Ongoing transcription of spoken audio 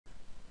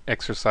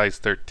Exercise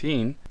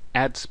 13,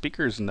 add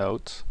speakers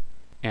notes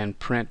and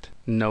print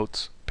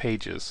notes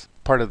pages.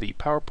 Part of the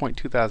PowerPoint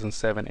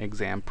 2007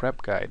 exam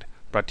prep guide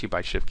brought to you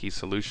by Shiftkey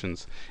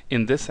Solutions.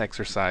 In this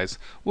exercise,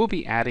 we'll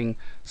be adding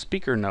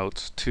speaker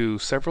notes to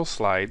several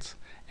slides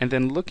and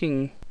then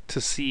looking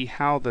to see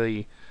how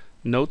the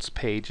notes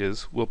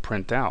pages will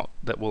print out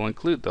that will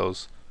include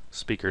those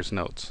speakers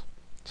notes.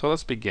 So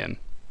let's begin.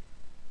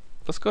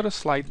 Let's go to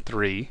slide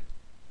 3,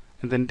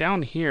 and then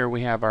down here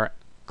we have our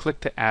click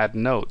to add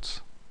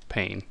notes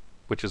pane,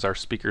 which is our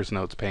speakers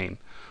notes pane.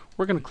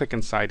 We're going to click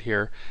inside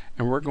here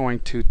and we're going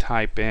to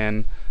type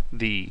in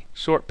the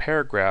short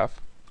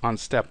paragraph on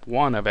step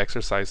 1 of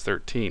exercise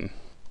 13.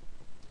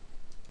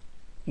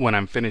 When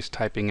I'm finished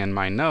typing in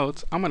my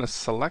notes, I'm going to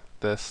select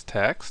this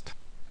text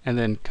and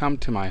then come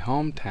to my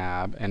home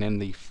tab, and in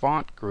the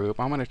font group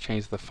I'm going to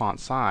change the font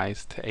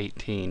size to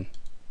 18.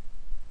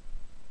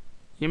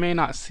 You may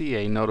not see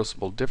a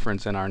noticeable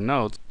difference in our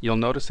notes. You'll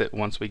notice it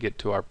once we get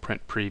to our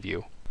print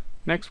preview.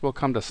 Next we'll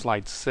come to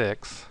slide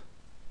 6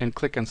 and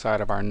click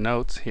inside of our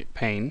notes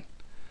pane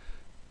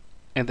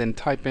and then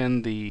type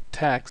in the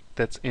text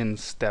that's in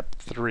step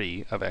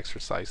 3 of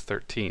exercise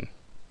 13.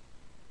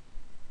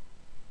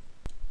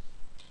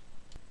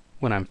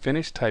 When I'm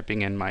finished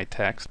typing in my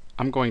text,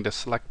 I'm going to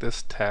select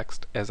this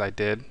text as I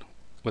did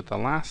with the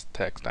last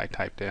text I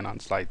typed in on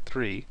slide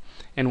 3,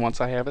 and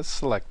once I have it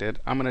selected,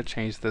 I'm going to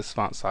change this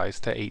font size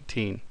to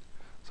 18.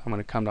 So I'm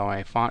going to come to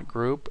my font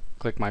group,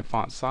 click my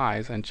font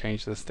size, and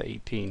change this to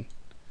 18.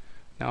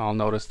 Now I'll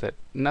notice that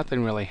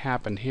nothing really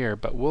happened here,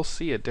 but we'll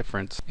see a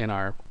difference in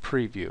our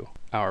preview,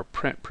 our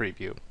print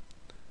preview.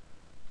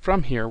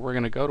 From here we're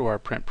going to go to our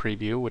print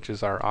preview, which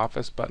is our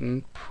office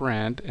button,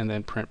 print, and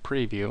then print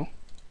preview.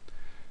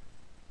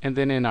 And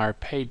then in our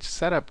page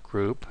setup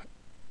group,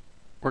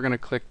 we're going to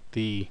click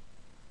the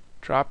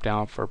drop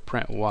down for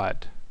print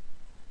what,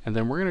 and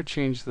then we're going to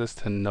change this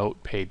to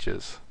note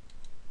pages.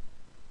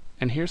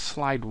 And here's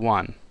slide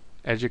 1.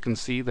 As you can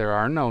see, there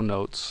are no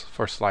notes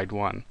for slide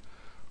 1.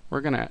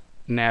 We're going to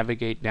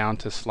navigate down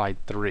to slide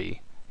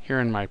 3. Here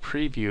in my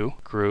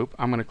preview group,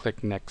 I'm going to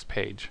click next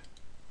page.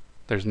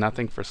 There's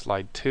nothing for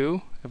slide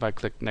 2. If I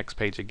click next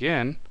page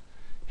again,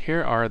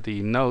 here are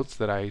the notes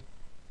that I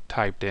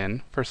typed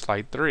in for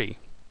slide 3.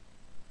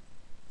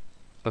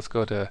 Let's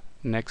go to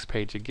next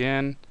page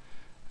again.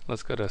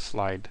 Let's go to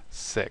slide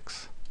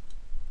 6.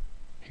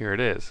 Here it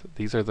is.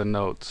 These are the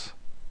notes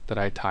that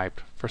I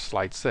typed for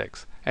slide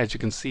 6. As you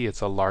can see,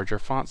 it's a larger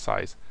font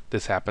size.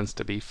 This happens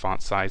to be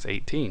font size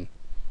 18.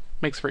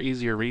 Makes for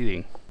easier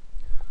reading.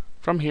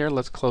 From here,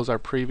 let's close our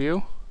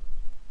preview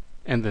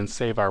and then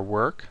save our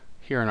work.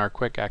 Here in our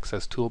quick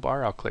access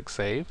toolbar, I'll click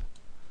save.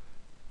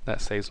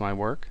 That saves my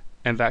work.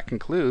 And that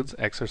concludes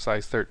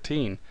exercise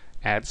 13.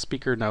 Add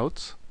speaker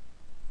notes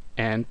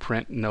and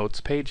print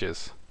notes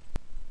pages.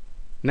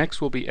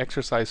 Next will be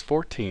exercise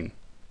 14,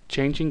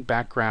 changing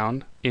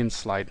background in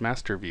slide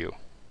master view.